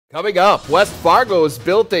Coming up, West Fargo has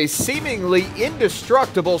built a seemingly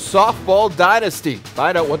indestructible softball dynasty.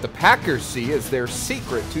 Find out what the Packers see as their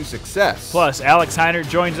secret to success. Plus, Alex Heinert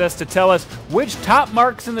joins us to tell us which top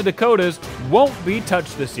marks in the Dakotas won't be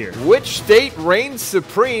touched this year. Which state reigns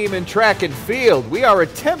supreme in track and field? We are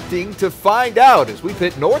attempting to find out as we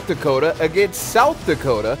pit North Dakota against South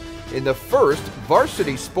Dakota in the first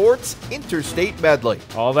Varsity Sports Interstate Medley.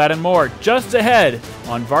 All that and more just ahead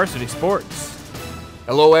on Varsity Sports.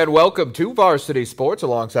 Hello and welcome to Varsity Sports.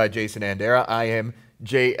 Alongside Jason Andera, I am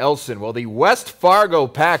Jay Elson. Well, the West Fargo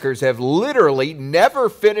Packers have literally never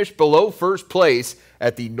finished below first place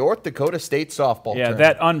at the North Dakota State Softball Tournament.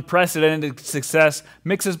 That unprecedented success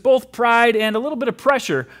mixes both pride and a little bit of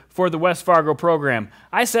pressure for the West Fargo program.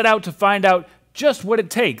 I set out to find out just what it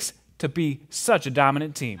takes to be such a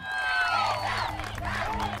dominant team.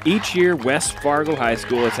 Each year, West Fargo High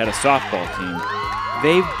School has had a softball team.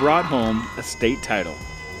 They've brought home a state title.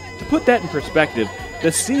 To put that in perspective,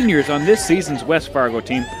 the seniors on this season's West Fargo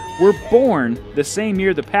team were born the same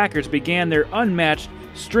year the Packers began their unmatched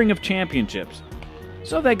string of championships.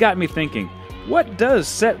 So that got me thinking, what does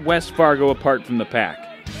set West Fargo apart from the pack?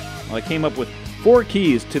 Well, I came up with 4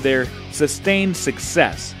 keys to their sustained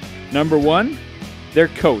success. Number 1, their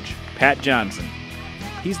coach, Pat Johnson.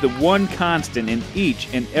 He's the one constant in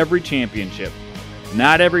each and every championship.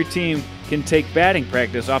 Not every team can take batting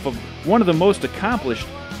practice off of one of the most accomplished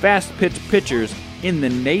fast-pitch pitchers in the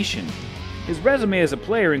nation. His resume as a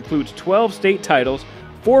player includes 12 state titles,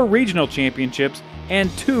 4 regional championships, and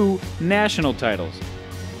 2 national titles.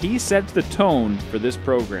 He sets the tone for this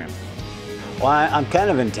program. Well, I'm kind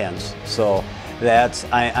of intense, so that's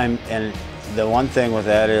and the one thing with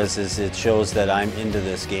that is it shows that I'm into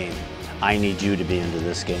this game. I need you to be into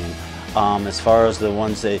this game. As far as the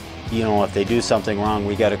ones that, if they do something wrong,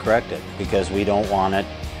 we got to correct it because we don't want it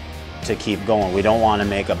to keep going. We don't want to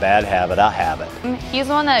make a bad habit a habit. He's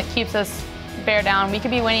the one that keeps us bear down. We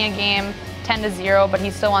could be winning a game 10-0, but he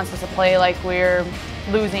still wants us to play like we're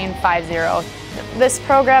losing 5-0. This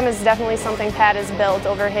program is definitely something Pat has built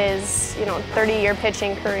over his 30-year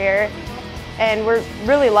pitching career, and we're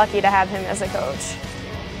really lucky to have him as a coach.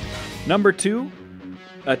 Number 2,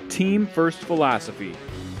 a team-first philosophy.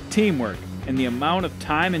 Teamwork and the amount of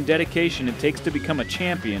time and dedication it takes to become a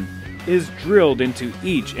champion is drilled into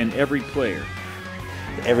each and every player.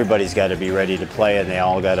 Everybody's got to be ready to play, and they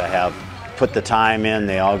all got to put the time in.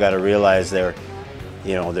 They all got to realize they're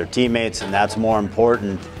teammates, and that's more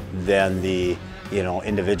important than the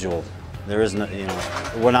individual. There isn't,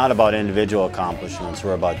 we're not about individual accomplishments.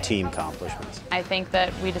 We're about team accomplishments. I think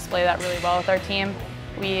that we display that really well with our team.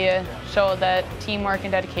 We show that teamwork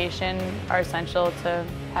and dedication are essential to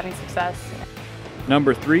having success.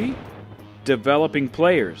 Number 3, developing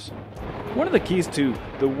players. One of the keys to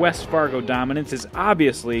the West Fargo dominance is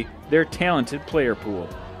obviously their talented player pool.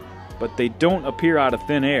 But they don't appear out of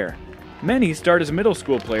thin air. Many start as middle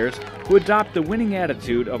school players who adopt the winning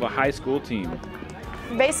attitude of a high school team.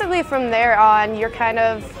 Basically from there on, you're kind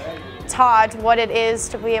of taught what it is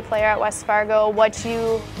to be a player at West Fargo, what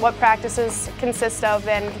practices consist of,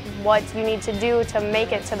 and what you need to do to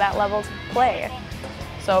make it to that level to play.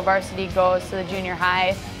 So varsity goes to the junior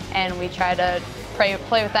high, and we try to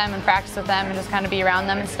play with them and practice with them and just kind of be around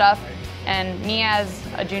them and stuff. And me as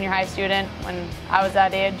a junior high student, when I was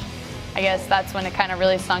that age, I guess that's when it kind of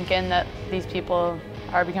really sunk in that these people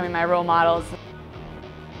are becoming my role models.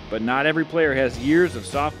 But not every player has years of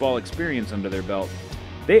softball experience under their belt.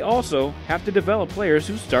 They also have to develop players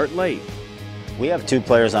who start late. We have 2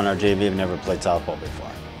 players on our JV who've never played softball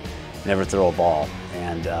before, never throw a ball,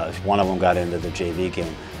 and one of them got into the JV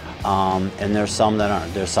game. And there's some that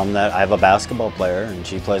aren't. There's some that I have a basketball player, and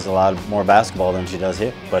she plays a lot more basketball than she does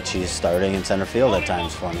here, but she's starting in center field at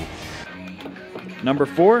times for me. Number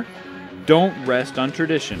 4, don't rest on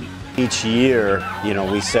tradition. Each year,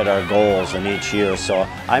 we set our goals in each year, so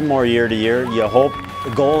I'm more year to year. You hope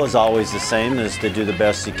the goal is always the same, is to do the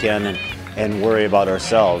best you can and worry about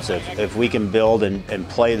ourselves. If we can build and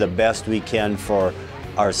play the best we can for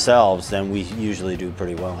ourselves, then we usually do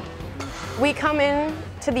pretty well. We come in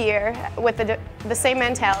to the year with the same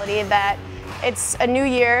mentality that it's a new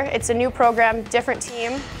year, it's a new program, different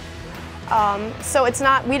team. So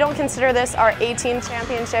we don't consider this our 18th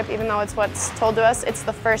championship, even though it's what's told to us. It's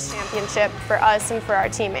the first championship for us and for our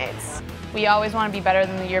teammates. We always want to be better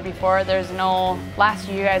than the year before. There's no, last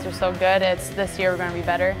year you guys were so good, it's this year we're going to be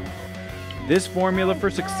better. This formula for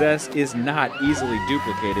success is not easily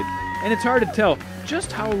duplicated, and it's hard to tell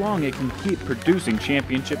just how long it can keep producing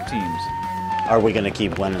championship teams. Are we going to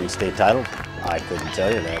keep winning the state title? I couldn't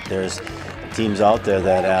tell you that. There's teams out there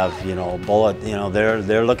that have, bullet,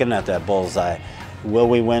 they're looking at that bullseye. Will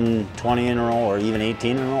we win 20 in a row or even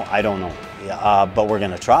 18 in a row? I don't know. But we're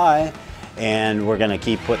going to try, and we're going to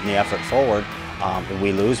keep putting the effort forward. If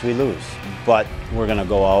we lose, we lose. But we're going to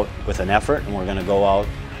go out with an effort, and we're going to go out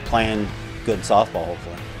playing good softball,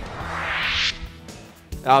 hopefully.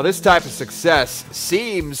 Now, this type of success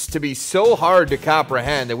seems to be so hard to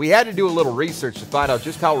comprehend that we had to do a little research to find out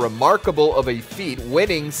just how remarkable of a feat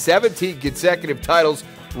winning 17 consecutive titles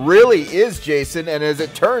really is, Jason. And as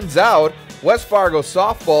it turns out, West Fargo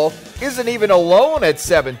softball isn't even alone at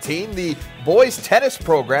 17. The boys tennis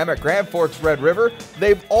program at Grand Forks Red River,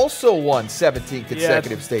 they've also won 17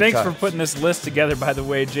 consecutive state titles. Thanks for putting this list together, by the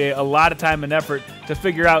way, Jay. A lot of time and effort to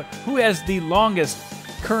figure out who has the longest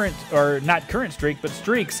current, or not current streak, but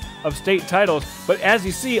streaks of state titles. But as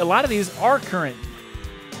you see, a lot of these are current.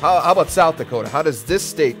 How about South Dakota? How does this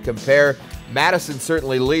state compare? Madison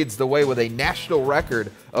certainly leads the way with a national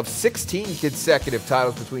record of 16 consecutive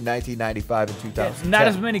titles between 1995 and 2010. Not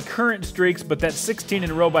as many current streaks, but that 16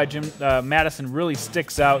 in a row by Madison really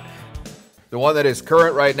sticks out. The one that is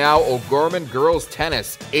current right now, O'Gorman girls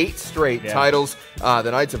tennis, 8 straight titles.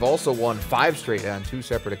 The Knights have also won 5 straight on 2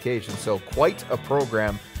 separate occasions, so quite a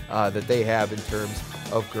program that they have in terms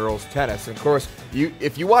of girls tennis. And of course,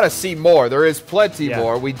 if you want to see more, there is plenty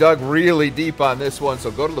more. We dug really deep on this one,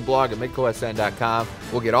 so go to the blog at midcosn.com.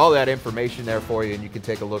 We'll get all that information there for you, and you can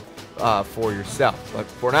take a look for yourself. But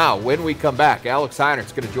for now, when we come back, Alex Heinert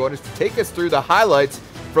is going to join us to take us through the highlights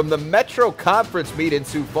from the Metro Conference meet in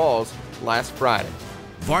Sioux Falls last Friday.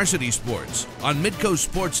 Varsity Sports on Midco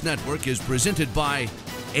Sports Network is presented by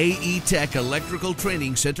AE Tech Electrical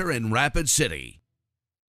Training Center in Rapid City.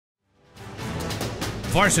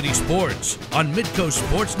 Varsity Sports on Midco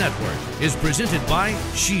Sports Network is presented by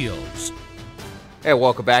Shields. And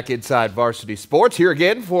welcome back inside Varsity Sports. Here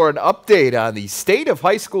again for an update on the state of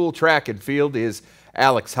high school track and field is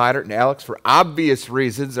Alex Heinert. And Alex, for obvious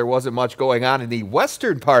reasons, there wasn't much going on in the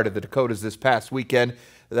western part of the Dakotas this past weekend.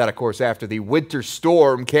 That, of course, after the winter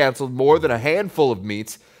storm canceled more than a handful of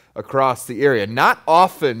meets across the area. Not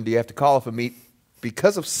often do you have to call off a meet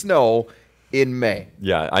because of snow in May.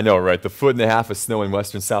 Yeah, I know, right? The 1.5 feet of snow in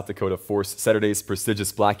western South Dakota forced Saturday's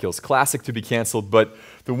prestigious Black Hills Classic to be canceled, but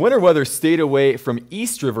the winter weather stayed away from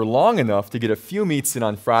East River long enough to get a few meets in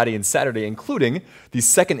on Friday and Saturday, including the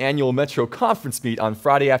second annual Metro Conference meet on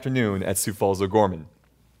Friday afternoon at Sioux Falls O'Gorman.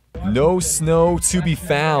 No snow to be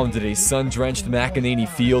found at a sun-drenched McEnany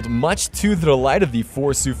Field, much to the delight of the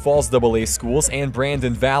 4 Sioux Falls AA schools and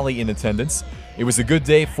Brandon Valley in attendance. It was a good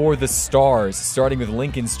day for the Stars, starting with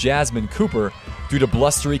Lincoln's Jasmine Cooper. Due to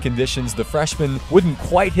blustery conditions, the freshman wouldn't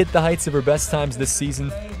quite hit the heights of her best times this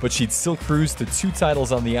season, but she'd still cruise to 2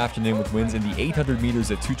 titles on the afternoon with wins in the 800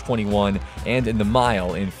 meters at 2:21 and in the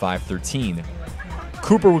mile in 5:13.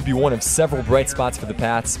 Cooper would be one of several bright spots for the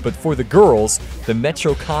Pats, but for the girls, the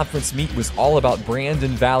Metro Conference meet was all about Brandon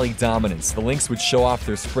Valley dominance. The Lynx would show off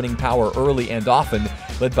their sprinting power early and often,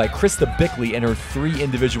 led by Krista Bickley and her 3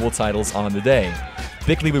 individual titles on the day.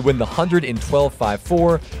 Bickley would win the 100 in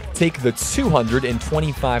 12.54, take the 200 in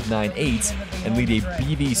 25.98, and lead a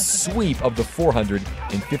BV sweep of the 400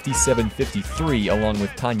 in 57.53, along with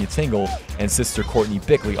Tanya Tingle and sister Courtney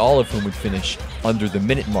Bickley, all of whom would finish under the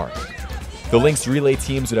minute mark. The Lynx relay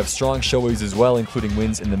teams would have strong showings as well, including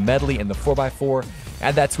wins in the medley and the 4x4.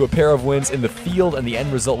 Add that to a pair of wins in the field, and the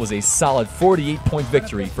end result was a solid 48-point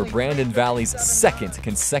victory for Brandon Valley's 2nd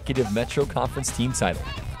consecutive Metro Conference team title.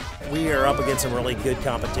 We are up against some really good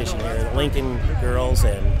competition here. The Lincoln girls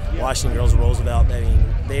and Washington girls, Roosevelt, I mean,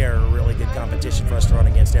 they are a really good competition for us to run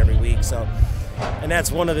against every week. So, and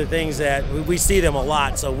that's one of the things that we see them a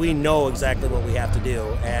lot, so we know exactly what we have to do.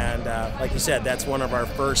 And like you said, that's one of our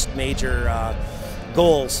first major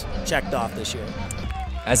goals checked off this year.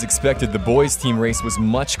 As expected, the boys' team race was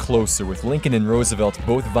much closer, with Lincoln and Roosevelt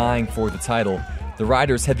both vying for the title. The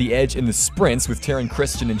Riders had the edge in the sprints, with Taryn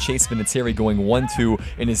Christian and Chase Vinatieri going 1-2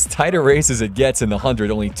 in as tight a race as it gets in the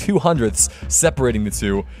 100, only 2/100ths separating the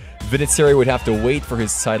two. Vinatieri would have to wait for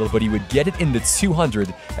his title, but he would get it in the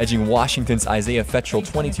 200, edging Washington's Isaiah Fettrell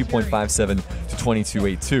 22.57 to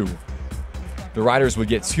 22.82. The Riders would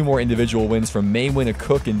get 2 more individual wins from May Winna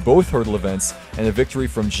Cook in both hurdle events, and a victory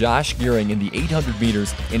from Josh Gearing in the 800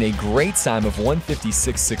 meters in a great time of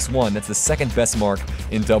 1:56.61. That's the 2nd best mark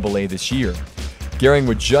in AA this year. Gearing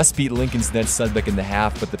would just beat Lincoln's Ned Sudbeck in the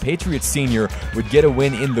half, but the Patriots senior would get a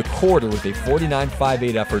win in the quarter with a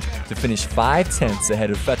 49.58 effort to finish 5/10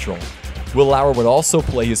 ahead of Fettrell. Will Lauer would also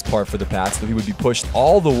play his part for the Pats, though he would be pushed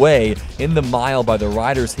all the way in the mile by the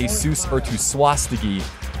Riders' Jesus Ertuswastegi.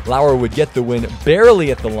 Lauer would get the win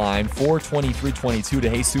barely at the line, 4:23.22 to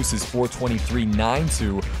Jesus'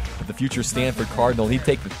 4:23.92. But the future Stanford Cardinal, he'd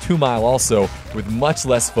take the 2-mile also with much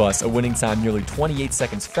less fuss, a winning time nearly 28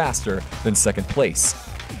 seconds faster than second place.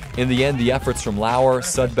 In the end, the efforts from Lauer,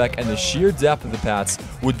 Sudbeck, and the sheer depth of the Pats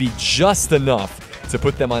would be just enough to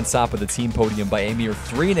put them on top of the team podium by a mere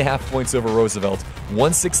 3.5 points over Roosevelt,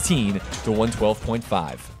 116 to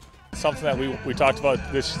 112.5. Something that we talked about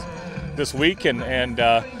this week, and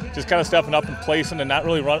just kind of stepping up and placing, and not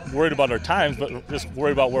really worried about our times, but just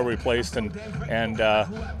worried about where we placed. And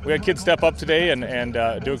we had kids step up today and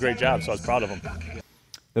do a great job, so I was proud of them.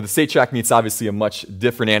 Now, the state track meet's obviously a much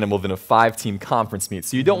different animal than a 5-team conference meet,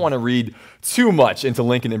 so you don't want to read too much into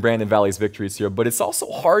Lincoln and Brandon Valley's victories here, but it's also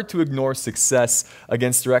hard to ignore success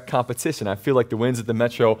against direct competition. I feel like the wins at the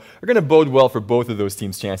Metro are going to bode well for both of those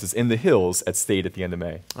teams' chances in the Hills at state at the end of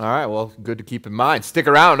May. All right, well, good to keep in mind. Stick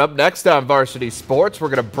around. Up next on Varsity Sports, we're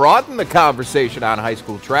going to broaden the conversation on high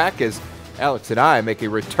school track as Alex and I make a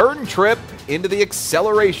return trip into the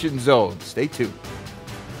acceleration zone. Stay tuned.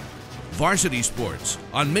 Varsity Sports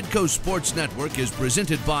on Midco Sports Network is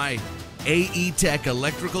presented by AE Tech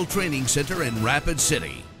Electrical Training Center in Rapid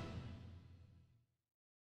City.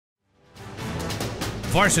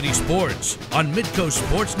 Varsity Sports on Midco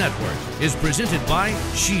Sports Network is presented by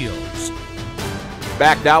Shields.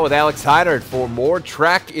 Back now with Alex Heinert for more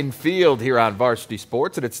track and field here on Varsity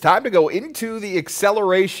Sports, and it's time to go into the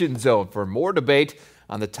acceleration zone for more debate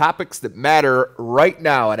on the topics that matter right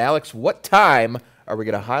now. And Alex, what time are we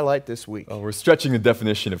going to highlight this week? Well, we're stretching the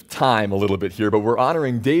definition of time a little bit here, but we're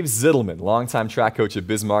honoring Dave Zittelman, longtime track coach at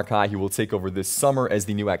Bismarck High. He will take over this summer as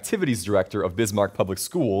the new activities director of Bismarck Public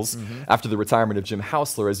Schools after the retirement of Jim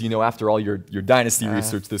Hausler. As you know, after all your dynasty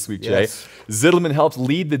research this week, yes. Jay, Zittelman helped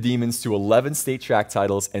lead the Demons to 11 state track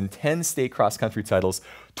titles and 10 state cross-country titles,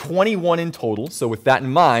 21 in total. So with that in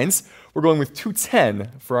mind, we're going with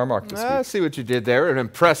 210 for our mark this week. I see what you did there. An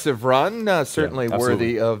impressive run, certainly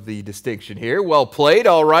worthy of the distinction here. Well played.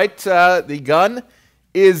 All right, the gun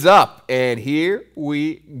is up, and here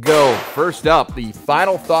we go. First up, the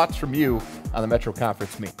final thoughts from you on the Metro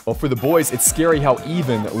Conference meet. Well, for the boys, it's scary how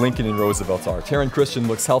even Lincoln and Roosevelt are. Taryn Christian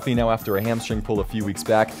looks healthy now after a hamstring pull a few weeks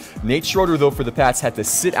back. Nate Schroeder, though, for the Pats, had to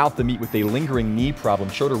sit out the meet with a lingering knee problem.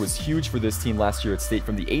 Schroeder was huge for this team last year at state.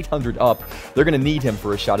 From the 800 up, they're going to need him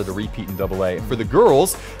for a shot at a repeat in AA. For the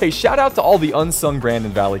girls, hey, shout out to all the unsung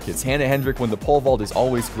Brandon Valley kids. Hannah Hendrick won the pole vault, is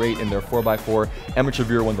always great in their 4x4. Emma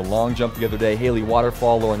Trevere won the long jump the other day. Haley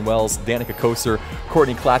Waterfall, Lauren Wells, Danica Koser,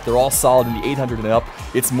 Courtney Klatt, they're all solid in the 800 and up.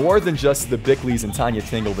 It's more than just the Bickleys and Tanya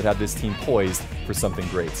Tingle that have this team poised for something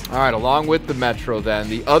great. All right, along with the Metro then,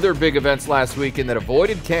 the other big events last weekend that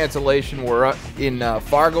avoided cancellation were in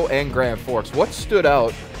Fargo and Grand Forks. What stood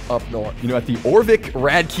out up north? You know, at the Orvik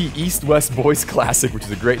Radke East-West Boys Classic, which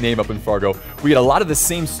is a great name up in Fargo, we had a lot of the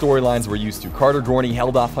same storylines we're used to. Carter Gorney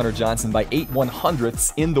held off Hunter Johnson by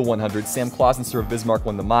 8/100ths in the 100. Sam Clausenser of Bismarck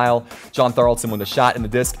won the mile. John Tharaldson won the shot and the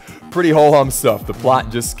disc. Pretty ho-hum stuff. The plot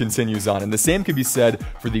just continues on. And the same could be said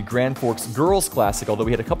for the Grand Forks Girls Classic, although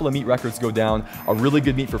we had a couple of meet records go down. A really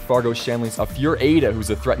good meet for Fargo Shanley's Afur Ada, who's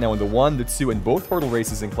a threat now in the 1, the 2, and both hurdle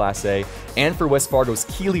races in Class A. And for West Fargo's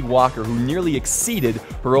Keely Walker, who nearly exceeded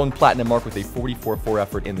her own platinum mark with a 44.4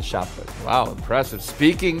 effort in the shot put. Wow, impressive.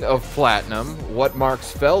 Speaking of platinum, what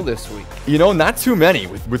marks fell this week? You know, not too many.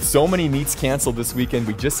 With so many meets canceled this weekend,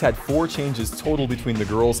 we just had 4 changes total between the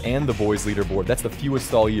girls and the boys leaderboard. That's the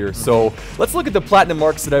fewest all year. So let's look at the platinum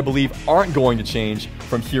marks that I believe aren't going to change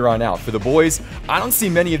from here on out. For the boys, I don't see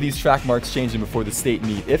many of these track marks changing before the state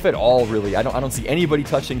meet, if at all, really. I don't see anybody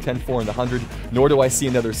touching 10.4 in the 100, nor do I see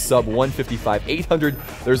another sub 155 800.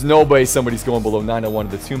 There's no way somebody's going below 901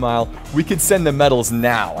 in the 2-mile. We could send the medals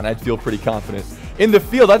now, and I'd feel pretty confident. In the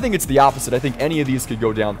field, I think it's the opposite. I think any of these could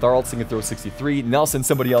go down. Tharaldson could throw 63. Nelson,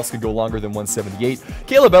 somebody else could go longer than 178.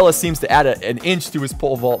 Caleb Ellis seems to add an inch to his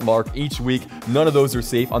pole vault mark each week. None of those are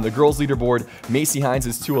safe. On the girls' leaderboard, Macy Hines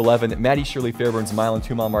is 211. Maddie Shirley Fairbairn's mile and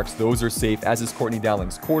 2-mile marks, those are safe, as is Courtney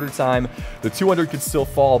Dowling's quarter time. The 200 could still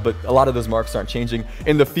fall, but a lot of those marks aren't changing.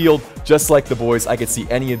 In the field, just like the boys, I could see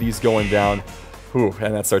any of these going down. Whew,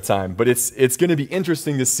 and that's our time. But it's going to be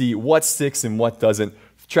interesting to see what sticks and what doesn't.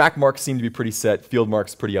 Track marks seem to be pretty set. Field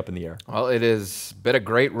marks pretty up in the air. Well, it has been a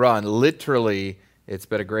great run. Literally, it's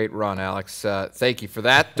been a great run, Alex. Thank you for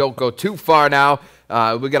that. Don't go too far now.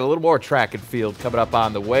 We got a little more track and field coming up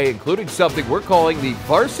on the way, including something we're calling the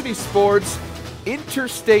Varsity Sports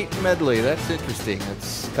Interstate Medley. That's interesting.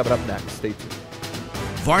 That's coming up next. Stay tuned.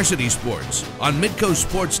 Varsity Sports on Midco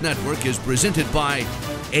Sports Network is presented by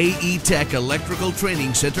AE Tech Electrical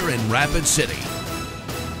Training Center in Rapid City.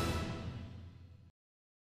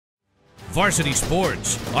 Varsity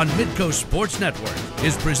Sports on Midco Sports Network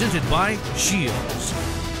is presented by Shields.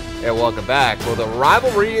 And welcome back. Well, the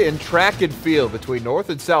rivalry in track and field between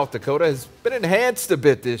North and South Dakota has been enhanced a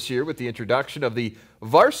bit this year with the introduction of the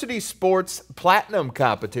Varsity Sports Platinum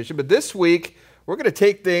competition. But this week, we're going to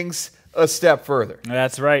take things a step further.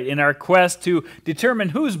 That's right. In our quest to determine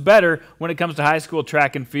who's better when it comes to high school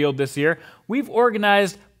track and field this year, we've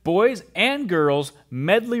organized boys and girls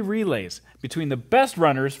medley relays between the best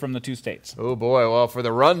runners from the two states. Oh boy, well, for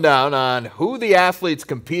the rundown on who the athletes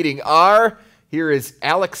competing are, here is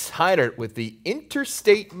Alex Heinert with the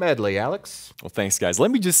Interstate Medley. Alex? Well, thanks, guys. Let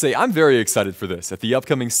me just say I'm very excited for this. At the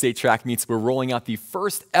upcoming state track meets, we're rolling out the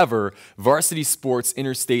first ever Varsity Sports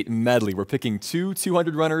Interstate Medley. We're picking two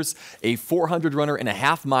 200 runners, a 400 runner, and a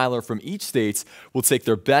half-miler from each state. We'll take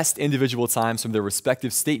their best individual times from their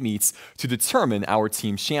respective state meets to determine our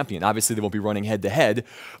team champion. Obviously, they won't be running head-to-head,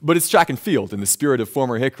 but it's track and field. In the spirit of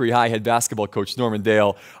former Hickory High head basketball coach Norman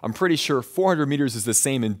Dale, I'm pretty sure 400 meters is the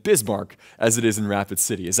same in Bismarck as it is in Rapid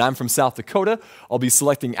City. As I'm from South Dakota, I'll be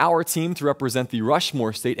selecting our team to represent the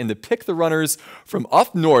Rushmore State, and to pick the runners from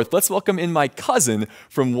up north, let's welcome in my cousin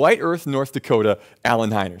from White Earth, North Dakota,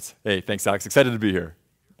 Alan Heinert. Hey, thanks, Alex. Excited to be here.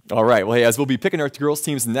 All right, well, hey, as we'll be picking our girls'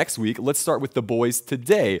 teams next week, let's start with the boys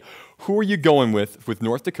today. Who are you going with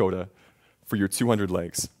North Dakota for your 200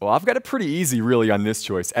 legs? Well, I've got it pretty easy, really, on this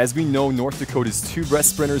choice. As we know, North Dakota's two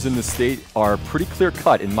best sprinters in the state are pretty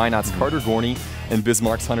clear-cut in Minot's Carter Gorney and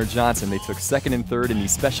Bismarck's Hunter Johnson. They took second and third in the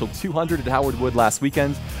special 200 at Howard Wood last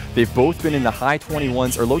weekend. They've both been in the high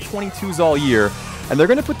 21s or low 22s all year, and they're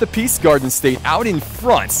going to put the Peace Garden State out in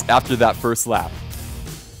front after that first lap.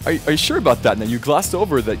 Are you sure about that? Now, you glossed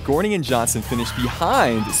over that Gorney and Johnson finished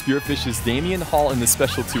behind Spearfish's Damian Hall in the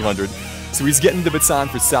special 200. So he's getting the baton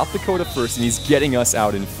for South Dakota first, and he's getting us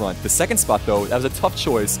out in front. The second spot, though, that was a tough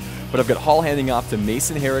choice, but I've got Hall handing off to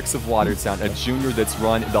Mason Herricks of Watertown, a junior that's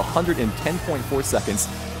run the 110.4 seconds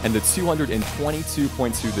and the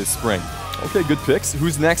 222.2 this spring. Okay, good picks.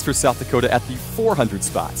 Who's next for South Dakota at the 400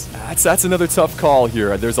 spots? That's another tough call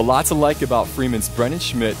here. There's a lot to like about Freeman's Brennan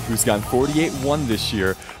Schmidt, who's gone 48-1 this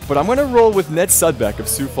year, but I'm going to roll with Ned Sudbeck of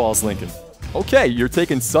Sioux Falls, Lincoln. Okay, you're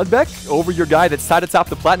taking Sudbeck over your guy that's tied atop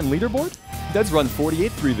the Platinum leaderboard? Ned's run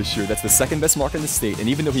 48.3 this year. That's the second best mark in the state. And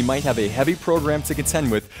even though he might have a heavy program to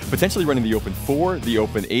contend with, potentially running the Open 4, the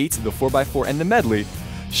Open 8, the 4x4, and the medley,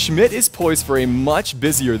 Schmidt is poised for a much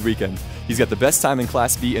busier weekend. He's got the best time in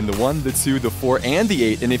Class B in the 1, the 2, the 4, and the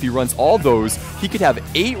 8, and if he runs all those, he could have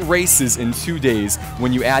 8 races in 2 days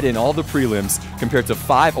when you add in all the prelims, compared to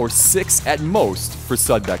 5 or 6 at most for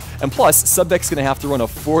Sudbeck. And plus, Sudbeck's going to have to run a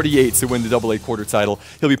 48 to win the AA quarter title.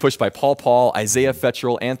 He'll be pushed by Paul, Isaiah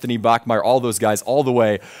Fettrell, Anthony Bachmeyer, all those guys all the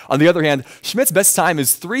way. On the other hand, Schmidt's best time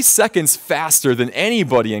is 3 seconds faster than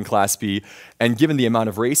anybody in Class B, and given the amount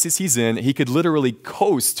of races he's in, he could literally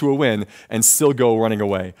coast to a win and still go running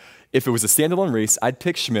away. If it was a standalone race, I'd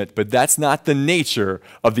pick Schmidt, but that's not the nature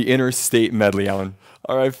of the Interstate Medley, Alan.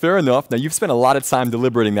 All right, fair enough. Now, you've spent a lot of time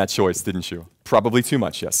deliberating that choice, didn't you? Probably too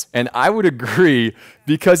much, yes. And I would agree,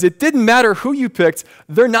 because it didn't matter who you picked,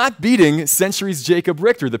 they're not beating Century's Jacob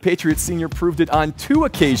Richter. The Patriots senior proved it on 2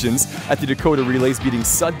 occasions at the Dakota Relays, beating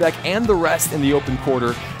Sudbeck and the rest in the open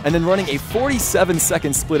quarter, and then running a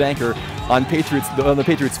 47-second split anchor on the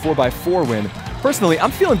Patriots 4x4 win. Personally, I'm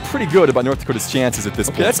feeling pretty good about North Dakota's chances at this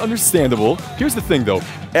point. That's understandable. Here's the thing, though.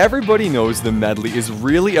 Everybody knows the medley is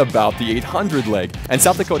really about the 800 leg, and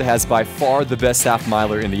South Dakota has by far the best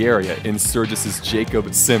half-miler in the area in Sturgis's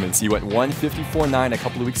Jacob Simmons. He went 1:54.9 a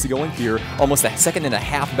couple of weeks ago in here, almost a second and a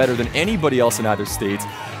half better than anybody else in either state.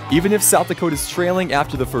 Even if South Dakota's trailing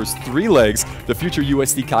after the first 3 legs, the future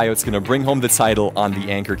USD Coyotes going to bring home the title on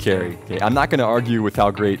the anchor carry. Okay, I'm not going to argue with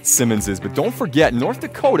how great Simmons is, but don't forget, North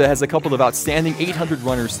Dakota has a couple of outstanding 800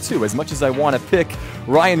 runners too. As much as I want to pick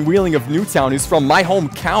Ryan Wheeling of Newtown, who's from my home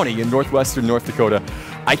county in northwestern North Dakota,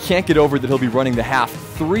 I can't get over that he'll be running the half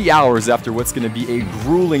 3 hours after what's going to be a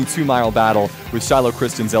grueling 2-mile battle with Shiloh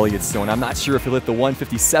Christian's Elliott Stone. I'm not sure if he'll hit the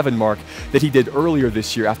 1:57 mark that he did earlier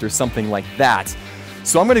this year after something like that.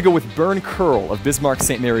 So I'm going to go with Bern Curl of Bismarck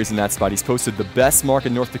St. Mary's in that spot. He's posted the best mark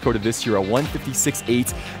in North Dakota this year, a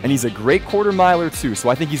 1:56.8, and he's a great quarter miler too, so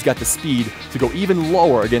I think he's got the speed to go even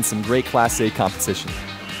lower against some great Class A competition.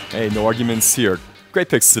 Hey, no arguments here. Great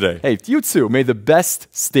picks today. Hey, you too. May the best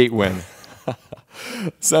state win.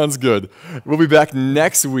 Sounds good. We'll be back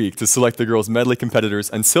next week to select the girls' medley competitors.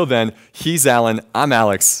 Until then, he's Alan, I'm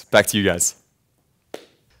Alex. Back to you guys.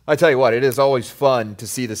 I tell you what, it is always fun to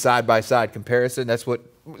see the side-by-side comparison. That's what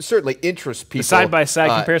certainly interests people. The side-by-side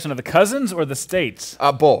comparison of the cousins or the states?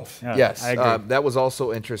 Both, yeah, yes. I agree. That was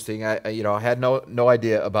also interesting. I had no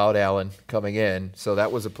idea about Alan coming in, so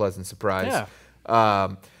that was a pleasant surprise.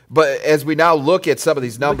 Yeah. But as we now look at some of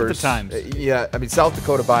these numbers, look at the times. Yeah, I mean, South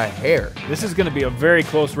Dakota by a hair. This is going to be a very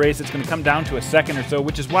close race. It's going to come down to a second or so,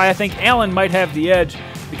 which is why I think Alan might have the edge,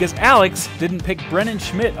 because Alex didn't pick Brennan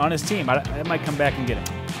Schmidt on his team. I might come back and get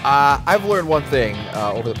him. I've learned one thing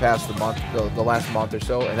over the past the last month or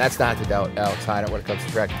so, and that's not to doubt Alex Heinert when it comes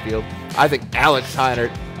to track and field. I think Alex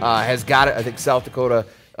Heinert has got it. I think South Dakota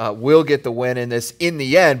will get the win in this in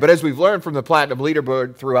the end. But as we've learned from the Platinum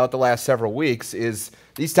Leaderboard throughout the last several weeks, is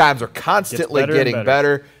these times are constantly getting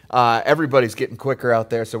better. Everybody's getting quicker out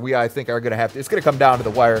there, so I think are going to have to. It's going to come down to the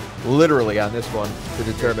wire, literally, on this one to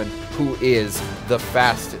determine who is the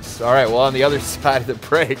fastest. All right. Well, on the other side of the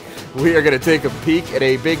break, we are going to take a peek at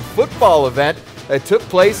a big football event that took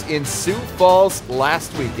place in Sioux Falls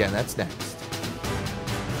last weekend. That's next.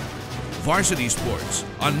 Varsity Sports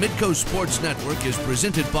on Midco Sports Network is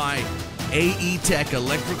presented by AE Tech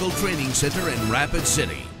Electrical Training Center in Rapid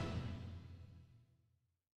City.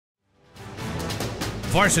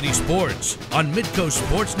 Varsity Sports on Midco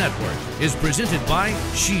Sports Network is presented by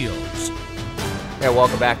Shields. And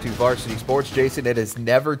welcome back to Varsity Sports. Jason, it is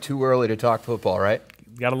never too early to talk football, right?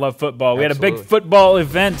 Gotta love football. We Absolutely. had a big football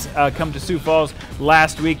event come to Sioux Falls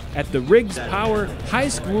last week at the Riggs Power High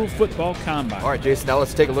School Football Combine. All right, Jason, now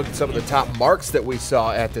let's take a look at some of the top marks that we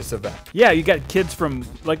saw at this event. Yeah, you got kids from,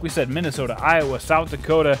 like we said, Minnesota, Iowa, South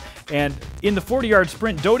Dakota, and in the 40-yard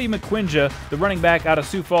sprint, Dodie McQuinja, the running back out of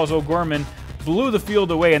Sioux Falls, O'Gorman, blew the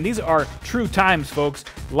field away, and these are true times, folks.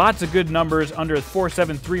 Lots of good numbers under the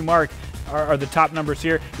 4.73 mark. Are the top numbers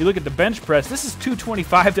here. You look at the bench press, this is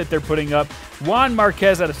 225 that they're putting up. Juan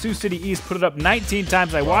Marquez out of Sioux City East put it up 19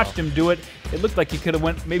 times. I watched him do it. It looked like he could have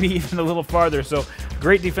went maybe even a little farther. So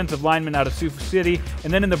great defensive lineman out of Sioux City.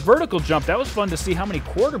 And then in the vertical jump, that was fun to see how many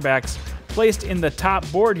quarterbacks placed in the top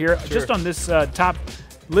board here. Sure. Just on this top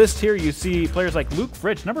list here, you see players like Luke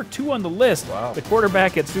Fritsch, number 2 on the list, the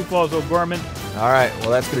quarterback at Sioux Falls, O'Gorman. All right,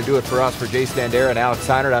 well, that's going to do it for us. For Jason Andera and Alex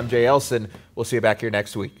Heinert, I'm Jay Elson. We'll see you back here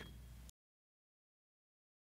next week.